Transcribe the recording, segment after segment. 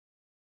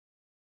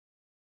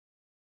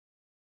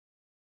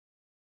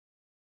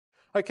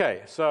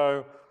Okay,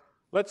 so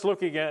let's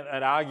look again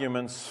at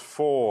arguments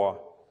for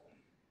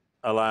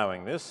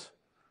allowing this.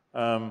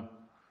 Perhaps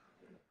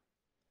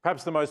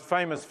the most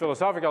famous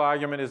philosophical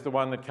argument is the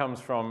one that comes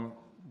from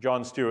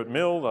John Stuart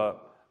Mill, the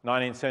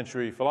 19th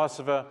century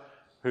philosopher,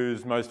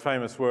 whose most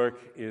famous work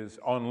is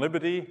On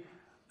Liberty,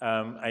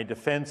 a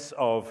defense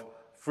of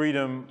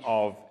freedom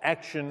of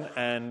action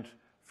and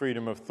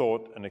freedom of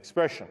thought and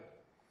expression.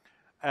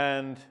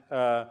 And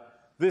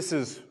this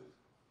is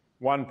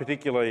one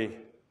particularly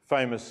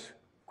famous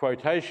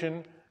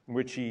quotation in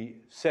which he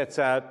sets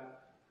out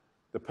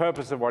the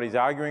purpose of what he's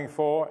arguing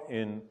for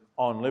in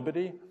On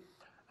Liberty.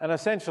 And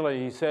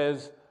essentially he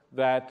says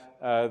that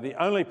the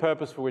only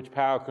purpose for which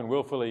power can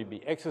willfully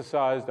be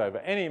exercised over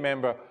any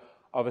member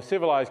of a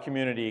civilized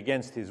community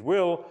against his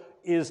will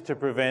is to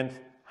prevent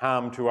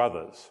harm to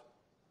others.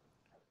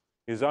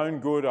 His own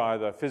good,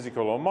 either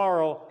physical or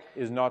moral,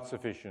 is not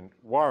sufficient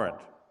warrant.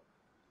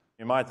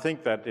 You might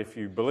think that if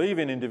you believe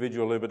in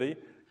individual liberty,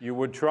 you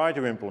would try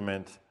to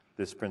implement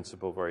this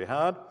principle very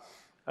hard.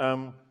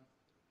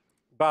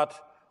 But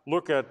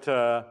look at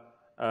a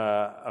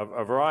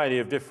variety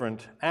of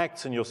different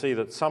acts and you'll see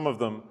that some of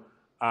them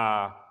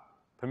are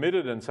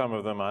permitted and some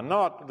of them are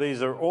not.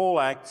 These are all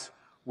acts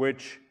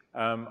which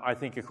I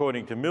think,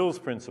 according to Mill's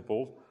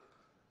principles,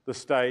 the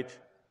state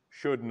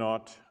should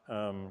not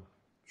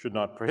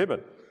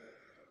prohibit.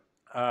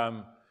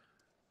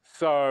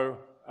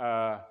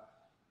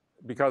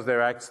 Because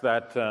they're acts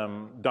that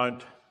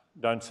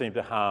don't seem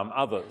to harm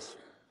others.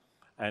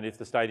 And if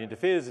the state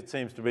interferes, it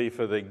seems to be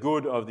for the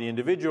good of the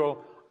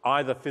individual,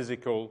 either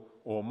physical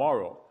or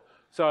moral.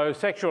 So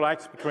sexual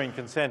acts between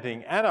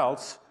consenting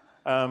adults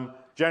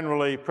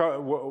generally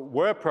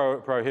were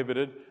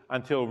prohibited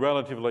until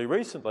relatively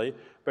recently,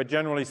 but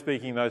generally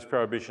speaking, those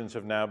prohibitions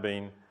have now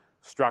been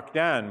struck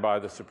down by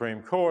the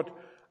Supreme Court,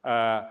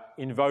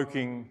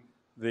 invoking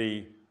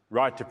the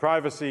right to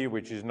privacy,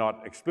 which is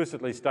not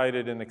explicitly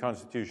stated in the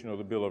Constitution or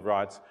the Bill of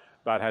Rights,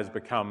 but has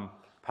become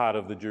part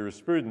of the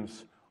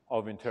jurisprudence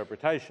of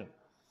interpretation.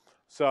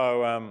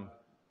 So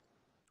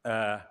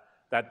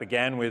that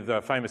began with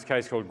a famous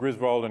case called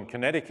Griswold in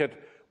Connecticut,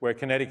 where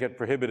Connecticut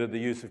prohibited the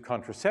use of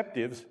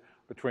contraceptives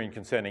between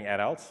consenting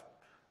adults.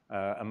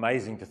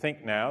 Amazing to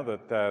think now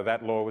that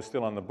that law was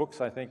still on the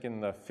books, I think,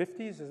 in the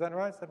 50s. Is that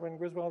right? Is that when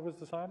Griswold was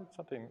decided?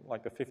 Something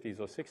like the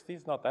 50s or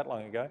 60s, not that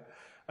long ago.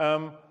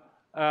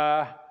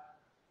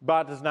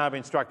 But has now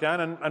been struck down.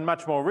 And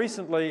much more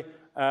recently,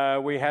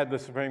 we had the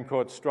Supreme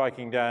Court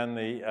striking down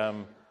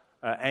the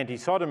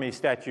anti-sodomy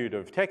statute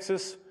of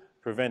Texas,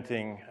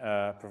 preventing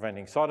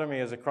sodomy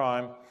as a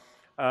crime.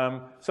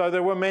 So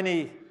there were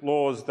many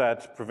laws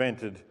that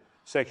prevented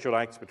sexual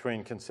acts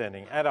between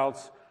consenting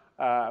adults,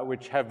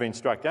 which have been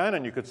struck down,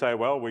 and you could say,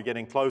 well, we're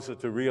getting closer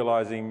to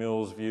realising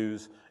Mill's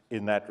views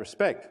in that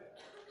respect.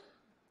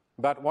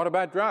 But what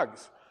about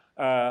drugs?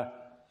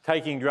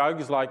 Taking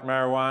drugs like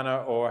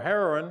marijuana or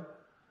heroin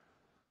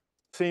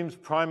seems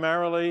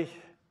primarily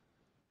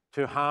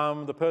to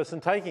harm the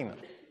person taking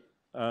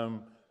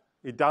them.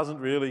 It doesn't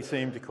really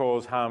seem to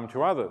cause harm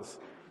to others.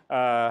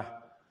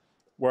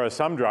 Whereas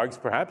some drugs,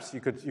 perhaps,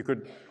 you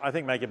could, I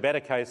think, make a better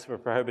case for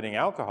prohibiting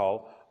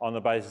alcohol on the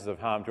basis of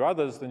harm to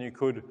others than you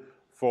could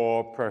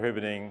for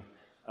prohibiting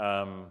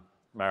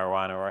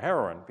marijuana or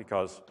heroin,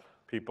 because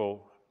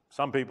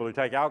some people who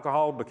take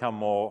alcohol become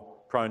more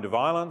prone to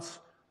violence,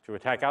 to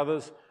attack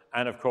others,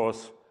 and of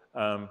course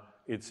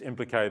it's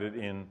implicated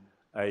in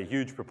a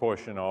huge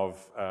proportion of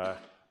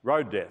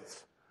road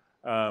deaths.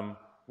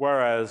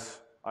 Whereas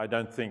I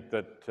don't think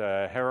that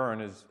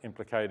heroin is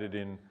implicated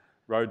in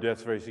road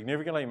deaths very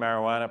significantly,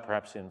 marijuana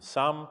perhaps in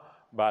some,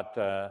 but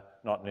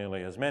not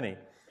nearly as many.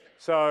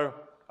 So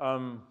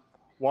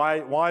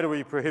why do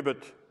we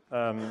prohibit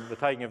the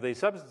taking of these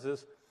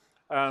substances?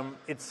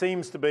 It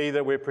seems to be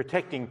that we're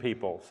protecting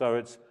people, so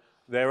it's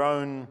their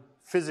own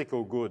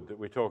physical good that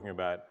we're talking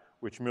about,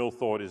 which Mill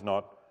thought is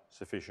not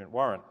sufficient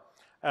warrant.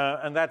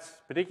 And that's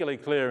particularly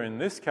clear in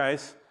this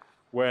case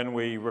when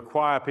we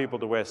require people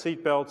to wear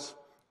seatbelts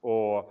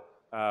or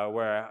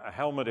wear a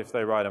helmet if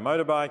they ride a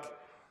motorbike.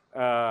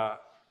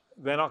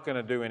 They're not going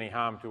to do any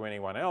harm to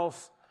anyone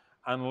else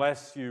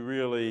unless you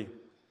really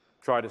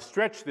try to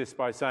stretch this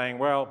by saying,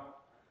 well,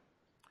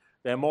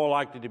 they're more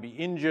likely to be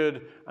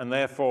injured and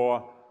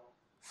therefore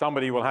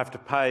somebody will have to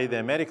pay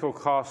their medical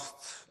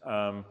costs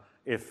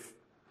if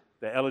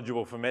they're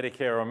eligible for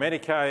Medicare or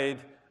Medicaid,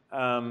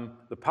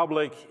 the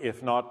public,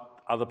 if not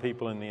other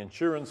people in the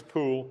insurance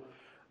pool.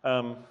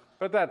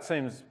 But that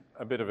seems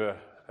a bit of a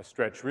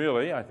stretch,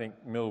 really. I think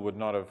Mill would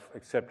not have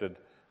accepted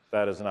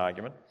that as an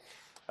argument.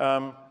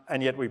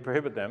 And yet we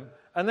prohibit them.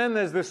 And then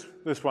there's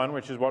this one,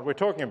 which is what we're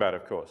talking about,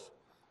 of course.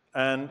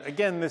 And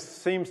again, this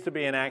seems to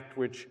be an act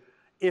which,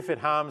 if it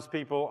harms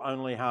people,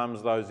 only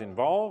harms those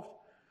involved.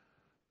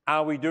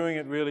 Are we doing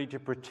it really to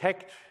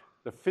protect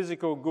the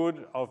physical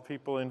good of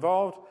people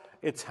involved?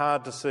 It's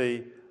hard to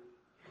see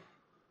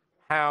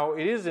how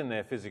it is in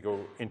their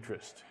physical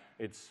interest.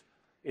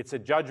 It's a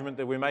judgment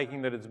that we're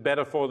making that it's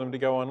better for them to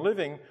go on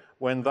living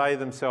when they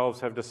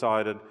themselves have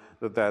decided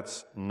that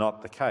that's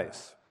not the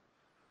case.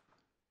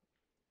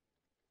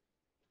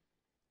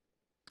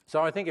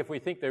 So I think if we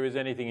think there is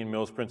anything in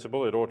Mill's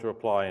principle, it ought to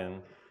apply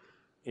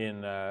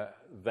in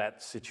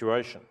that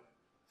situation.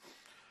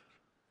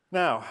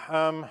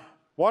 Now,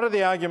 what are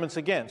the arguments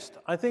against?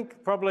 I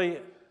think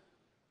probably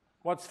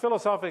what's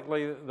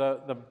philosophically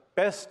the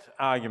best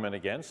argument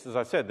against, as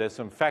I said, there's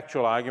some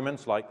factual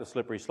arguments like the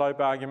slippery slope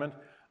argument,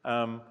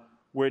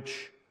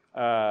 which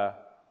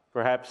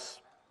perhaps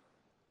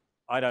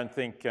I don't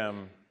think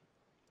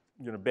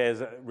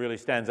really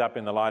stands up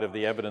in the light of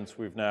the evidence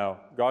we've now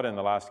got in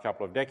the last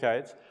couple of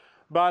decades.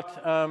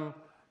 But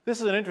this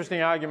is an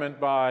interesting argument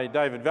by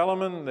David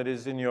Velleman that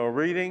is in your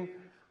reading,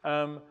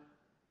 that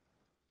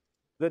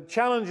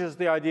challenges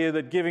the idea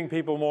that giving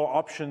people more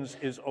options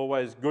is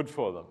always good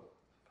for them.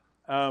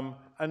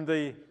 And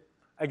the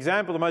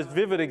most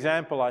vivid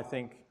example, I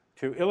think,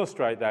 to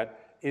illustrate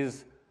that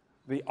is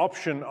the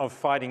option of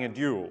fighting a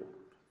duel.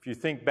 If you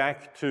think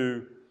back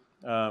to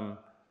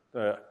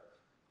the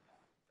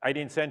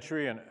 18th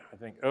century and I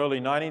think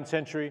early 19th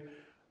century,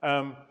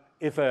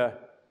 if a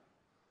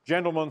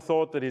gentleman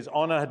thought that his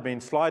honour had been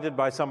slighted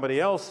by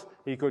somebody else,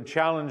 he could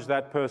challenge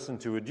that person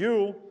to a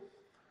duel.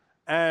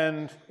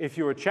 And if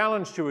you were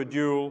challenged to a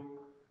duel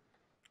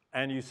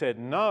and you said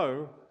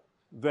no,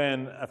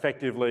 then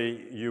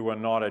effectively you were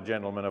not a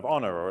gentleman of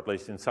honour, or at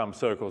least in some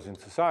circles in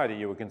society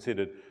you were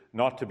considered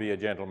not to be a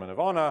gentleman of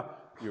honour,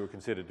 you were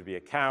considered to be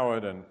a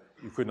coward, and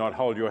you could not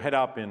hold your head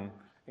up in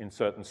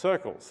certain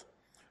circles.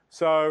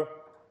 So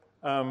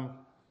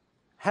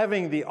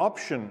having the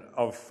option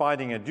of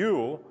fighting a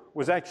duel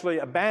was actually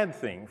a bad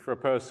thing for a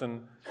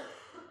person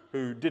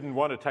who didn't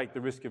want to take the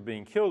risk of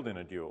being killed in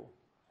a duel.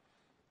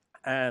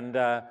 And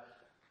that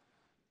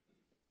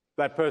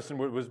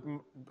person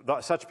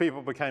such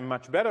people became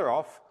much better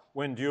off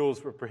when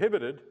duels were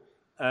prohibited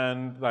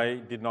and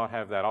they did not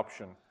have that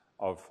option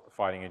of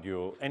fighting a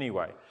duel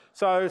anyway.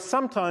 So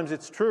sometimes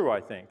it's true, I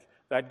think,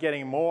 that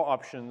getting more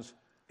options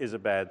is a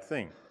bad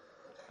thing.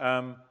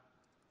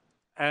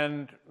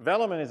 And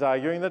Velleman is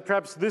arguing that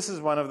perhaps this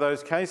is one of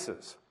those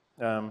cases.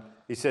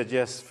 He said,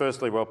 yes,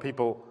 firstly, well,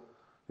 people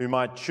who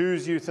might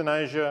choose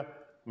euthanasia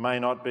may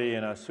not be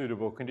in a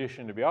suitable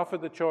condition to be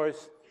offered the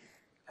choice.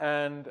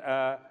 And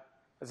as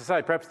I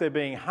say, perhaps they're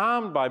being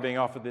harmed by being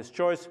offered this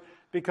choice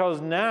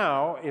because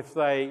now, if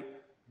they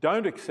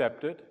don't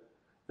accept it,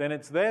 then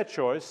it's their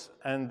choice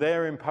and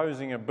they're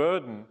imposing a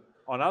burden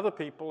on other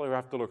people who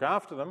have to look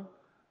after them.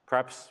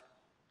 Perhaps,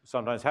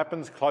 sometimes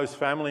happens, close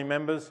family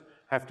members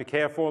have to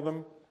care for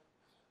them.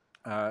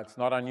 It's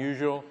not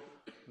unusual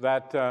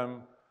that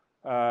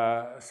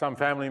some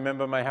family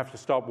member may have to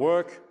stop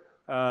work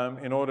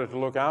in order to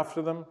look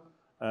after them,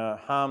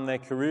 harm their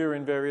career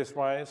in various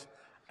ways,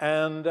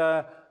 and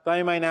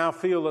they may now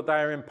feel that they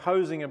are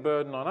imposing a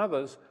burden on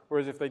others,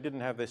 whereas if they didn't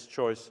have this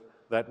choice,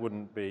 that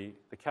wouldn't be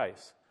the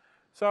case.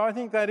 So I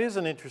think that is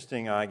an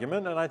interesting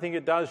argument, and I think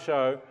it does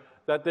show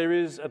that there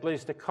is at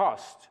least a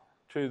cost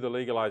to the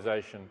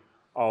legalisation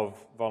of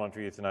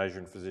voluntary euthanasia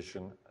and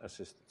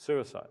physician-assisted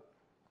suicide.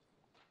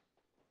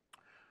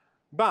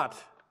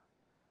 But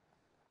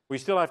we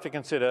still have to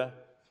consider,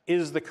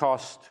 is the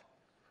cost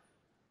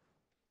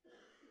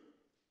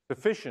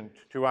sufficient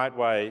to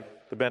outweigh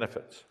the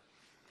benefits?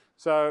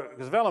 So,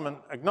 because Velleman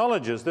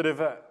acknowledges that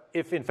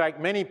if in fact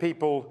many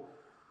people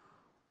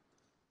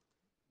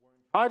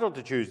were entitled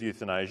to choose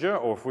euthanasia,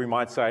 or if we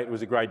might say it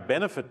was a great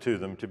benefit to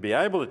them to be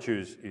able to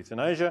choose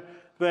euthanasia,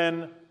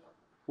 then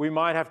we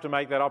might have to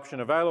make that option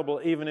available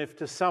even if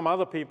to some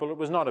other people it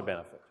was not a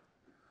benefit.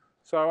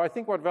 So I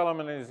think what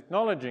Velleman is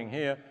acknowledging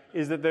here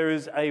is that there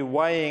is a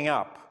weighing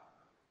up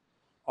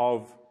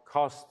of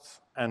costs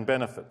and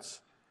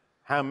benefits.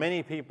 How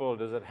many people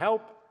does it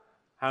help?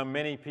 How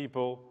many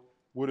people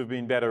would have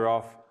been better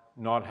off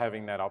not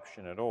having that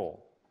option at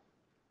all?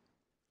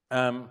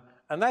 And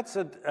that's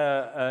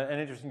an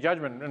interesting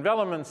judgment. And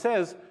Velleman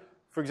says,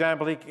 for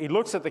example, he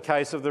looks at the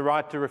case of the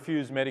right to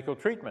refuse medical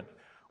treatment,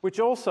 which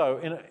also,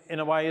 in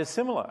a way, is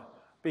similar,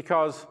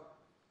 because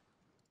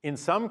in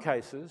some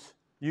cases,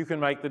 you can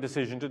make the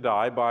decision to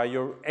die by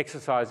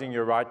exercising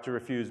your right to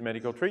refuse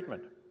medical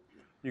treatment.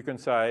 You can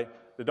say,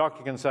 the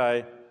doctor can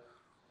say,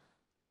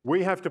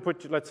 we have to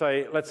put, let's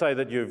say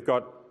that you've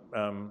got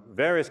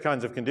various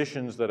kinds of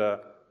conditions that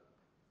are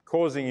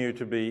causing you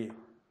to be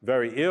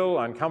very ill,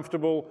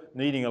 uncomfortable,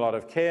 needing a lot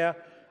of care,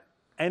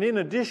 and in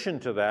addition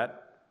to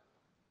that,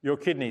 your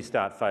kidneys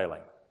start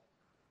failing.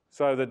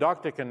 So the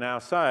doctor can now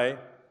say,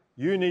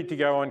 you need to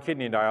go on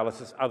kidney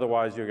dialysis,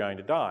 otherwise you're going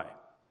to die.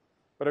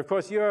 But of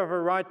course, you have a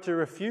right to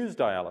refuse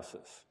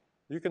dialysis.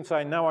 You can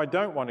say, no, I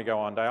don't want to go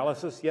on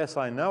dialysis. Yes,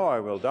 I know I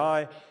will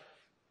die,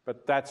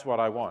 but that's what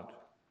I want.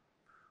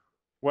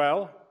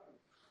 Well,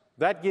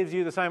 that gives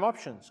you the same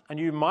options, and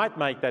you might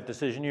make that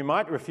decision. You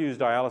might refuse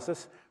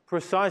dialysis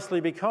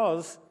precisely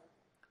because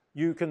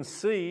you can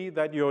see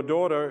that your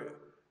daughter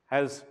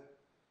has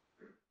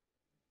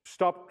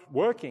stopped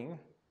working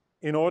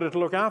in order to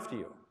look after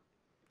you.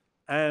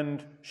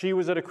 And she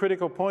was at a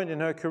critical point in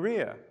her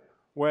career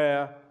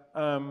where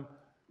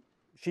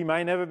she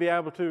may never be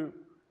able to,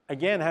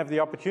 again, have the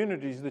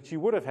opportunities that she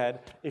would have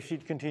had if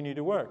she'd continued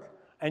to work.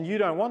 And you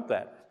don't want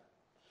that.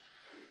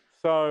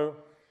 So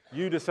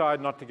you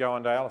decide not to go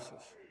on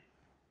dialysis.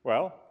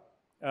 Well,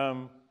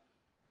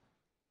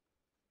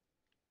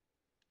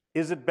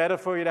 is it better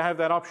for you to have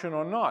that option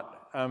or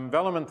not?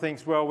 Velleman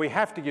thinks, well, we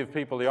have to give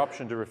people the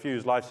option to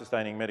refuse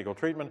life-sustaining medical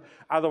treatment,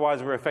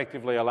 otherwise we're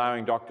effectively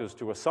allowing doctors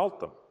to assault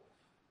them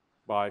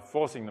by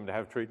forcing them to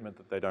have treatment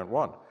that they don't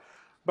want.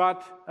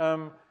 But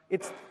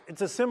it's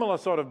a similar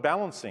sort of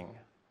balancing,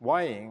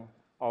 weighing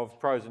of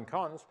pros and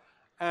cons,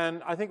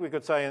 and I think we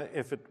could say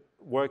if it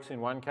works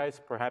in one case,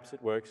 perhaps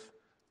it works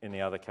in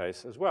the other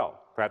case as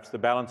well. Perhaps the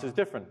balance is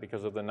different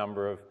because of the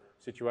number of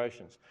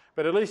situations.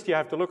 But at least you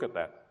have to look at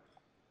that.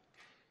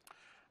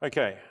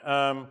 Okay,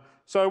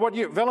 so what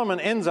Velleman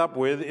ends up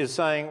with is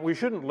saying we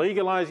shouldn't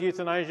legalise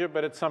euthanasia,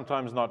 but it's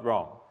sometimes not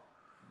wrong,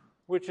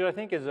 which I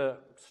think is a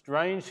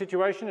strange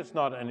situation. It's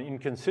not an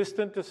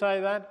inconsistent to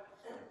say that,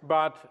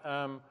 but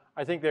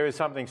I think there is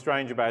something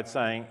strange about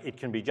saying it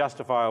can be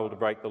justifiable to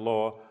break the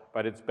law,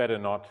 but it's better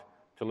not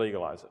to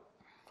legalise it.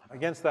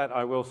 Against that,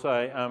 I will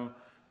say,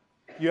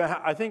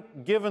 I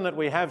think given that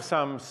we have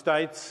some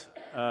states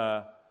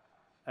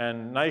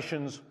and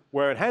nations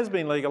where it has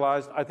been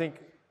legalised, I think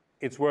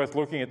it's worth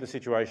looking at the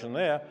situation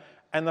there.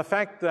 And the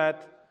fact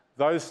that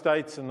those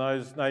states and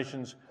those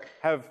nations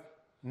have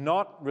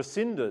not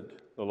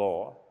rescinded the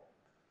law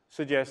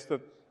suggests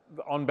that,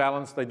 on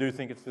balance, they do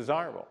think it's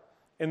desirable.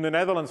 In the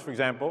Netherlands, for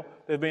example,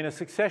 there have been a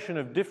succession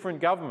of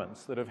different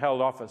governments that have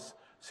held office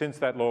since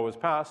that law was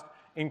passed,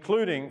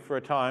 including, for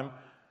a time,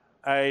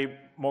 a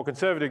more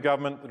conservative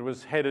government that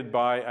was headed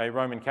by a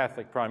Roman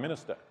Catholic Prime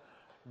Minister.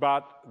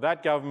 But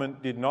that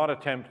government did not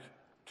attempt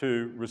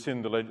to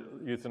rescind the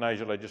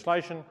euthanasia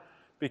legislation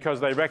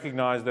because they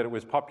recognised that it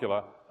was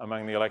popular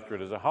among the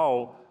electorate as a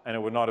whole and it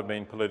would not have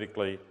been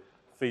politically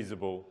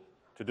feasible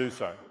to do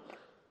so.